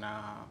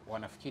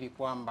wanafikiri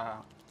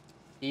kwamba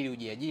ili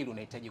ujiajiri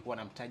unahitaji kuwa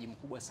na mtaji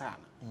mkubwa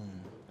sana.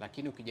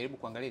 Lakini ukijaribu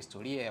kuangalia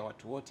historia ya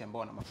watu wote ambao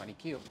wana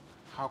mafanikio,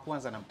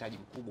 hawakuanza na mtaji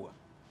mkubwa.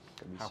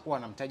 Hakuwa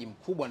na mtaji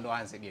mkubwa ndo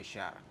aanze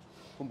biashara.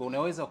 Kumbe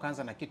unaweza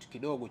ukaanza na kitu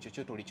kidogo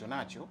chochote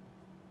ulichonacho.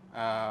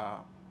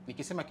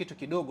 Nikisema kitu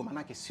kidogo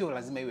manake sio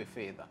lazima iwe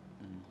fedha.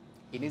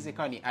 Inaweza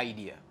ikawa ni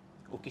idea.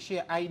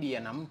 Ukishare idea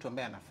na mtu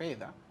ambaye ana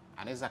fedha,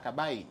 anaweza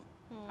akabaini,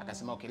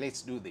 akasema okay,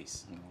 let's do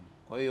this.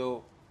 Kwa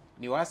hiyo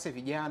ni waase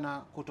vijana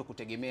kuto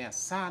kutegemea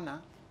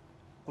sana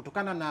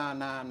kutokana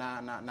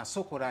na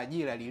soko la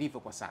ajira lilivyo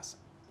kwa sasa.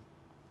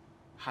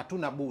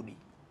 Hatuna budi.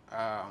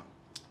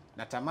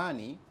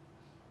 Natamani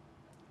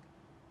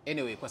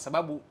anyway, kwa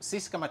sababu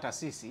sisi kama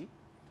taasisi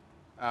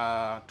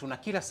tuna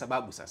kila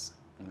sababu sasa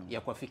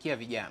ya kuwafikia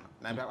vijana.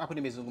 Na hapo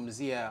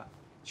nimezungumzia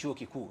chuo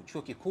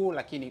kikuu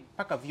lakini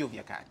mpaka vyuo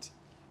vya kati.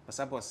 Kwa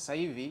sababu sasa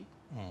hivi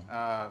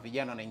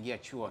vijana wanaingia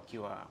chuo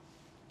akiwa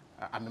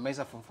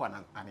amemaliza form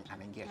 4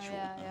 anaingia chuo.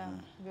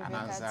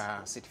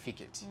 Anaanza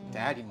certificate.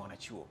 Tayari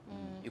mwanachuo.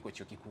 Yuko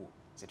chuo kikuu.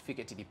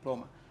 Certificate,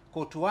 diploma.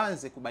 Kwa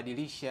tuanze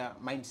kubadilisha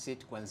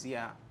mindset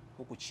kuanzia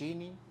huku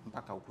chini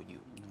mpaka huku juu.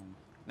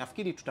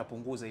 Nafikiri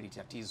tutapunguza ili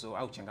tatizo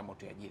au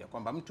changamoto ya ajira,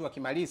 kwamba mtu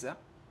akimaliza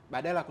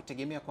badala ya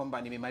kutegemea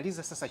kwamba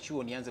nimemaliza sasa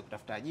chuo nianze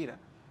kutafuta ajira,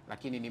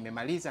 lakini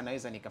nimemaliza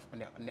naweza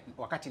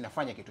wakati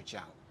nafanya kitu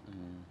changu.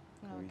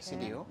 Si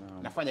ndio?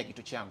 Nafanya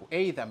kitu changu.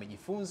 Either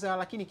amejifunza,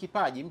 lakini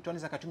kipaji mtu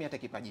anaweza kutumia hata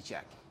kipaji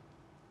chake.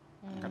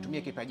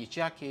 Akatumia kipaji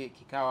chake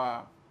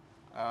kikawa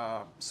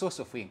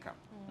source of income.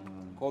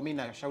 Kwa hiyo mimi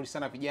nashauri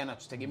sana vijana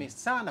tutegemee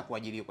sana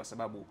kuajiriwa, kwa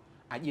sababu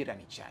ajira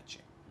ni chache.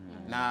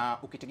 Na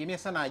ukitegemea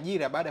sana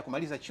ajira baada ya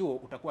kumaliza chuo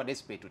utakuwa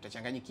desperate,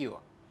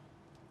 utachanganyikiwa.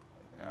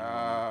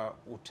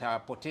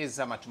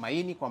 Utapoteza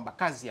matumaini kwamba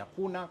kazi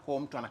hakuna, kwa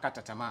mtu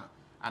anakata tamaa.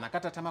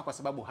 Anakata tamaa kwa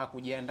sababu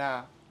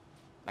hakujiandaa.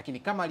 Lakini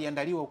kama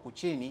aliandaliwa huku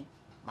chini,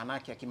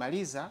 manake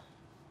akimaliza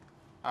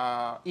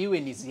iwe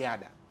ni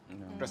ziada.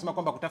 Tunasema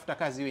kwamba kutafuta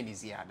kazi iwe ni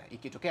ziada.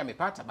 Ikitokea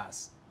amepata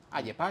basi,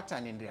 hajapata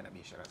anaendelea na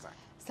biashara zake.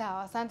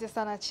 Sawa, asante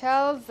sana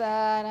Charles.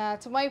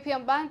 Natumai pia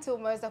Mbantu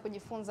umeweza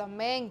kujifunza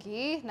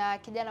mengi, na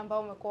kijana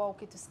ambao umekuwa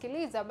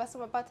ukitusikiliza basi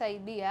umepata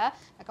idea,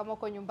 na kama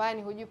uko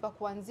nyumbani hujui pa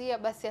kuanzia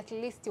basi at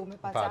least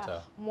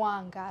umepata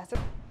mwanga.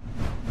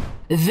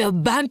 The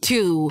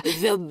Bantu.